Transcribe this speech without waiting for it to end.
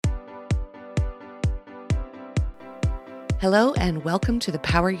Hello and welcome to the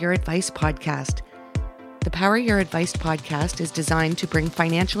Power Your Advice podcast. The Power Your Advice podcast is designed to bring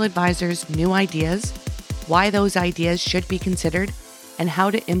financial advisors new ideas, why those ideas should be considered, and how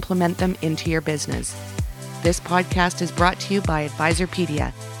to implement them into your business. This podcast is brought to you by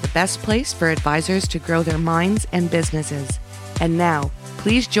Advisorpedia, the best place for advisors to grow their minds and businesses. And now,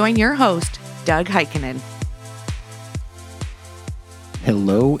 please join your host, Doug Heikkinen.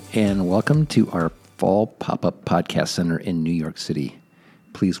 Hello and welcome to our Fall Pop-Up Podcast Center in New York City.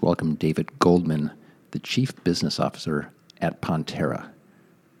 Please welcome David Goldman, the Chief Business Officer at Pontera.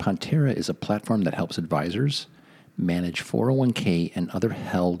 Pontera is a platform that helps advisors manage 401k and other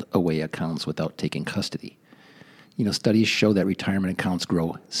held away accounts without taking custody. Studies show that retirement accounts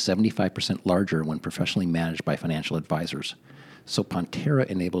grow 75% larger when professionally managed by financial advisors. So Pontera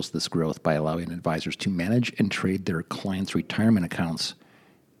enables this growth by allowing advisors to manage and trade their clients' retirement accounts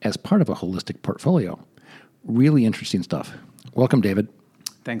as part of a holistic portfolio. Really interesting stuff. Welcome, David.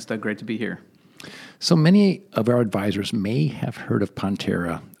 Thanks, Doug. Great to be here. So many of our advisors may have heard of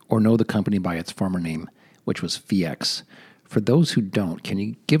Pontera or know the company by its former name, which was FEX. For those who don't, can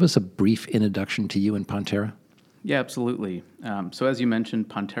you give us a brief introduction to you and Pontera? Yeah, absolutely. So as you mentioned,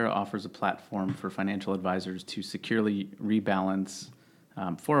 Pontera offers a platform for financial advisors to securely rebalance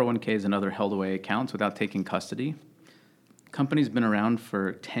 401ks and other held away accounts without taking custody. Company's been around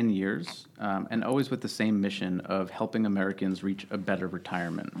for 10 years and always with the same mission of helping Americans reach a better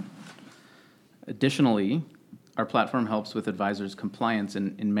retirement. Additionally, our platform helps with advisors' compliance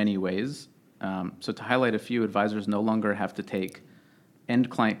in many ways. So to highlight a few, advisors no longer have to take end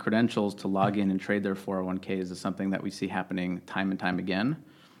client credentials to log in and trade their 401ks is something that we see happening time and time again.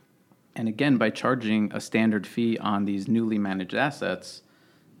 And again, by charging a standard fee on these newly managed assets,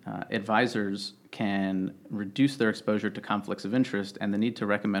 advisors can reduce their exposure to conflicts of interest and the need to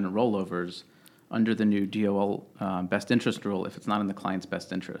recommend rollovers under the new DOL best interest rule if it's not in the client's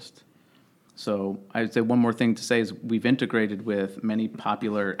best interest. So I'd say one more thing to say is we've integrated with many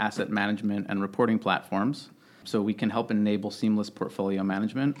popular asset management and reporting platforms, so we can help enable seamless portfolio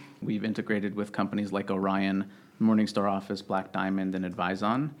management. We've integrated with companies like Orion, Morningstar Office, Black Diamond, and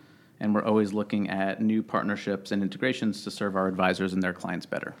Advizon, and we're always looking at new partnerships and integrations to serve our advisors and their clients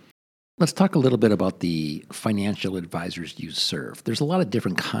better. Let's talk a little bit about the financial advisors you serve. There's a lot of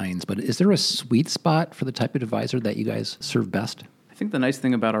different kinds, but is there a sweet spot for the type of advisor that you guys serve best? I think the nice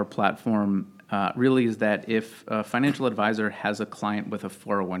thing about our platform really is that if a financial advisor has a client with a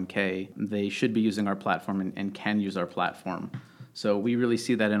 401k, they should be using our platform and can use our platform. So we really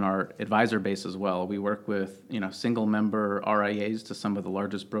see that in our advisor base as well. We work with single member RIAs to some of the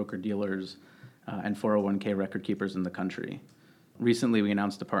largest broker dealers and 401k record keepers in the country. Recently, we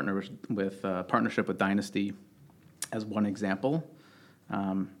announced a partnership with Dynasty as one example.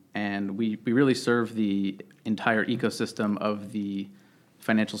 And we really serve the entire ecosystem of the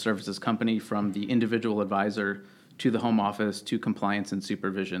financial services company, from the individual advisor to the home office to compliance and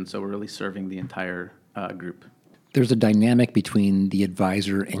supervision. So we're really serving the entire group. There's a dynamic between the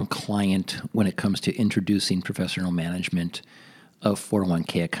advisor and client when it comes to introducing professional management of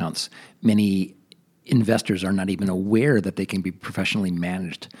 401k accounts. Many investors are not even aware that they can be professionally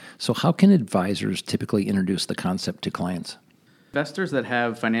managed. So how can advisors typically introduce the concept to clients? Investors that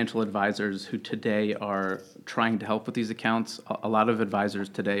have financial advisors who today are trying to help with these accounts, a lot of advisors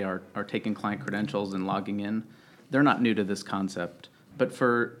today are taking client credentials and logging in. They're not new to this concept. But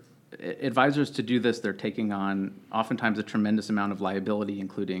for advisors to do this, they're taking on oftentimes a tremendous amount of liability,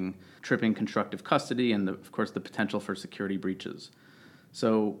 including tripping constructive custody and, of course, the potential for security breaches.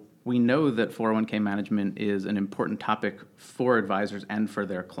 So we know that 401k management is an important topic for advisors and for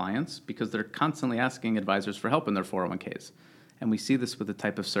their clients because they're constantly asking advisors for help in their 401ks. And we see this with the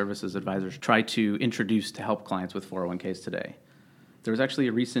type of services advisors try to introduce to help clients with 401ks today. There was actually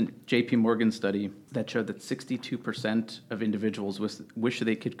a recent JP Morgan study that showed that 62% of individuals wish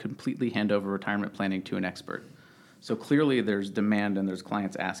they could completely hand over retirement planning to an expert. So clearly there's demand and there's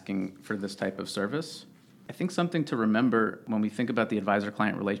clients asking for this type of service. I think something to remember when we think about the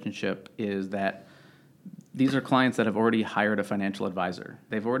advisor-client relationship is that these are clients that have already hired a financial advisor.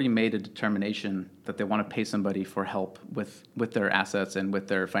 They've already made a determination that they want to pay somebody for help with their assets and with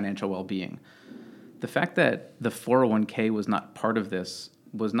their financial well-being. The fact that the 401k was not part of this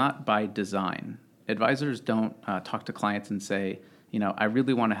was not by design. Advisors don't talk to clients and say, I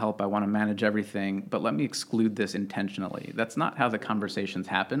really want to help, I want to manage everything, but let me exclude this intentionally. That's not how the conversations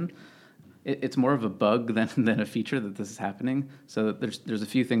happen. It's more of a bug than a feature that this is happening. So there's a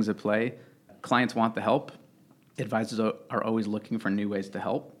few things at play. Clients want the help. Advisors are always looking for new ways to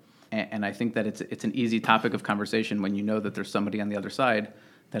help. And I think that it's an easy topic of conversation when you know that there's somebody on the other side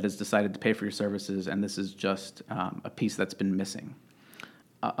that has decided to pay for your services, and this is just a piece that's been missing.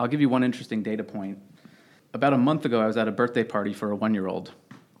 I'll give you one interesting data point. About a month ago, I was at a birthday party for a 1-year-old,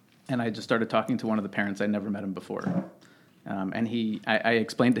 and I just started talking to one of the parents. I'd never met him before. I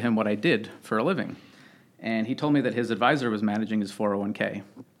explained to him what I did for a living, and he told me that his advisor was managing his 401k.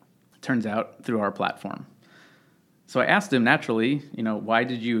 Turns out through our platform. So I asked him naturally, why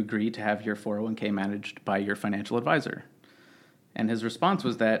did you agree to have your 401k managed by your financial advisor? And his response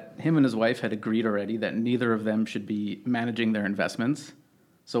was that him and his wife had agreed already that neither of them should be managing their investments.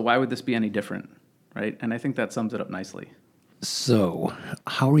 So why would this be any different, right? And I think that sums it up nicely. So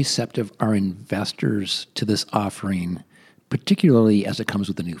how receptive are investors to this offering, particularly as it comes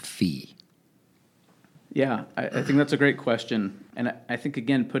with a new fee? Yeah, I think that's a great question. And I think,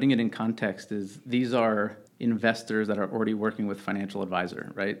 again, putting it in context is these are investors that are already working with financial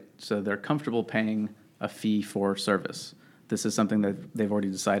advisor, right? So they're comfortable paying a fee for service. This is something that they've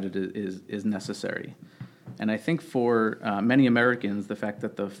already decided is necessary. And I think for many Americans, the fact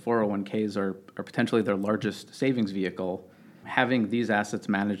that the 401ks are potentially their largest savings vehicle, having these assets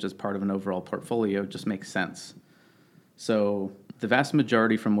managed as part of an overall portfolio just makes sense. So the vast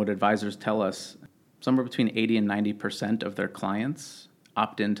majority, from what advisors tell us, somewhere between 80 and 90% of their clients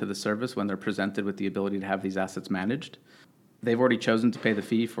opt into the service when they're presented with the ability to have these assets managed. They've already chosen to pay the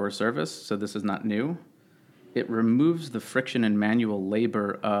fee for a service, so this is not new. It removes the friction and manual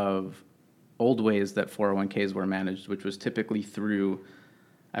labor of old ways that 401ks were managed, which was typically through,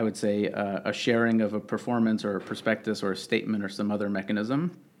 I would say, a sharing of a performance or a prospectus or a statement or some other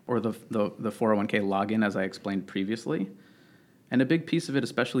mechanism, or the 401k login, as I explained previously. And a big piece of it,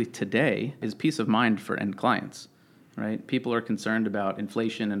 especially today, is peace of mind for end clients, right? People are concerned about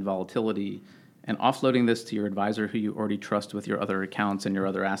inflation and volatility, and offloading this to your advisor who you already trust with your other accounts and your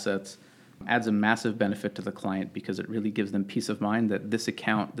other assets adds a massive benefit to the client because it really gives them peace of mind that this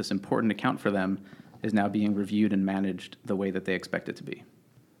account, this important account for them, is now being reviewed and managed the way that they expect it to be.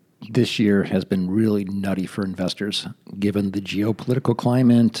 This year has been really nutty for investors, given the geopolitical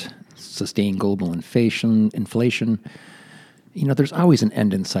climate, sustained global inflation. There's always an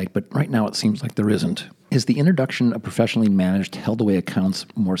end in sight, but right now it seems like there isn't. Is the introduction of professionally managed held away accounts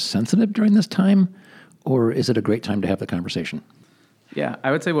more sensitive during this time, or is it a great time to have the conversation? Yeah,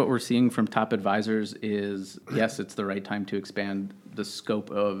 I would say what we're seeing from top advisors is, yes, it's the right time to expand the scope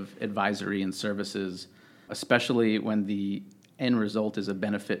of advisory and services, especially when the end result is a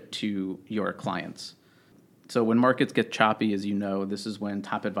benefit to your clients. So when markets get choppy, as you know, this is when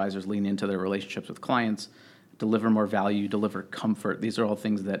top advisors lean into their relationships with clients, deliver more value, deliver comfort. These are all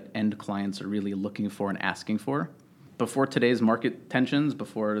things that end clients are really looking for and asking for. Before today's market tensions,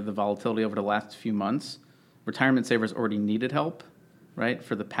 before the volatility over the last few months, retirement savers already needed help, right?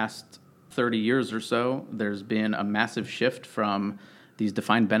 For the past 30 years or so, there's been a massive shift from these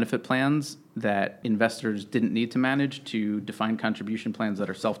defined benefit plans that investors didn't need to manage to defined contribution plans that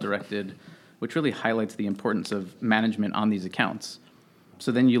are self-directed, which really highlights the importance of management on these accounts.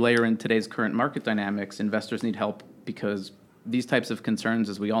 So then you layer in today's current market dynamics, investors need help because these types of concerns,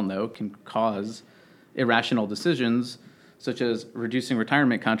 as we all know, can cause irrational decisions, such as reducing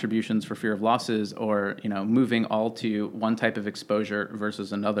retirement contributions for fear of losses or moving all to one type of exposure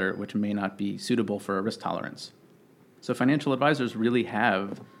versus another, which may not be suitable for a risk tolerance. So financial advisors really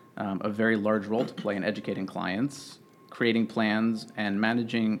have a very large role to play in educating clients, creating plans, and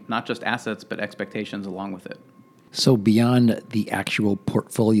managing not just assets, but expectations along with it. So beyond the actual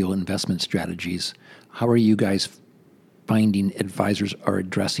portfolio investment strategies, how are you guys finding advisors are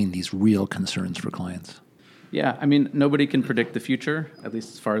addressing these real concerns for clients? Yeah, nobody can predict the future, at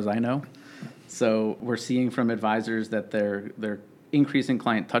least as far as I know. So we're seeing from advisors that they're increasing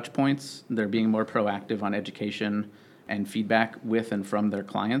client touch points. They're being more proactive on education and feedback with and from their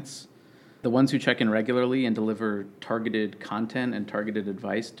clients. The ones who check in regularly and deliver targeted content and targeted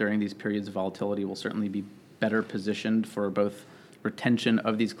advice during these periods of volatility will certainly be better positioned for both retention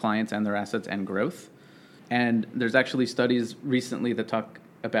of these clients and their assets and growth. And there's actually studies recently that talk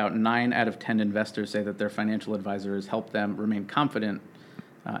about 9 out of 10 investors say that their financial advisor has helped them remain confident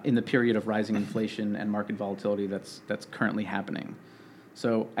in the period of rising inflation and market volatility that's currently happening.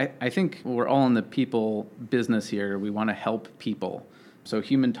 So I think we're all in the people business here. We want to help people. So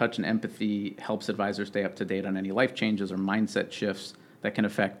human touch and empathy helps advisors stay up to date on any life changes or mindset shifts that can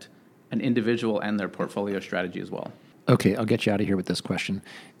affect an individual and their portfolio strategy as well. Okay, I'll get you out of here with this question.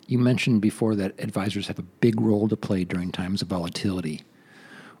 You mentioned before that advisors have a big role to play during times of volatility.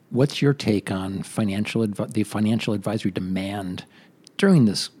 What's your take on the financial advisory demand during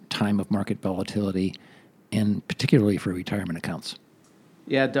this time of market volatility, and particularly for retirement accounts?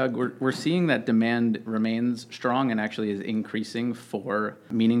 Yeah, Doug, we're seeing that demand remains strong and actually is increasing for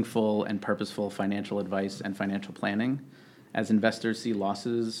meaningful and purposeful financial advice and financial planning. As investors see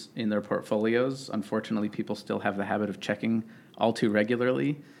losses in their portfolios, unfortunately, people still have the habit of checking all too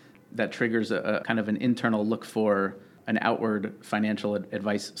regularly. That triggers a kind of an internal look for an outward financial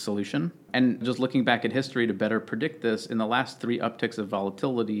advice solution. And just looking back at history to better predict this, in the last 3 upticks of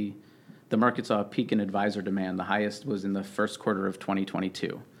volatility, the market saw a peak in advisor demand. The highest was in the first quarter of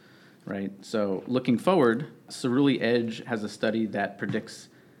 2022, right? So looking forward, Cerulli Edge has a study that predicts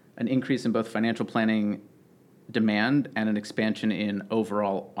an increase in both financial planning demand and an expansion in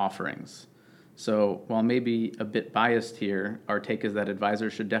overall offerings. So while maybe a bit biased here, our take is that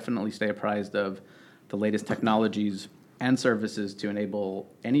advisors should definitely stay apprised of the latest technologies and services to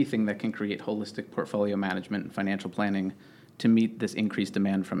enable anything that can create holistic portfolio management and financial planning to meet this increased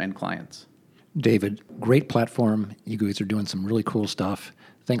demand from end clients. David, great platform. You guys are doing some really cool stuff.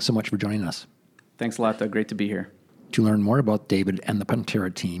 Thanks so much for joining us. Thanks a lot, Doug. Great to be here. To learn more about David and the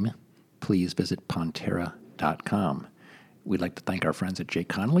Pantera team, please visit Pantera.com. We'd like to thank our friends at Jay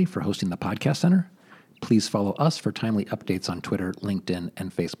Connolly for hosting the Podcast Center. Please follow us for timely updates on Twitter, LinkedIn,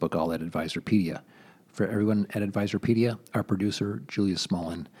 and Facebook, all at Advisorpedia. For everyone at Advisorpedia, our producer, Julia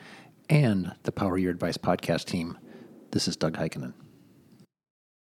Smolin, and the Power Your Advice podcast team, this is Doug Heikkinen.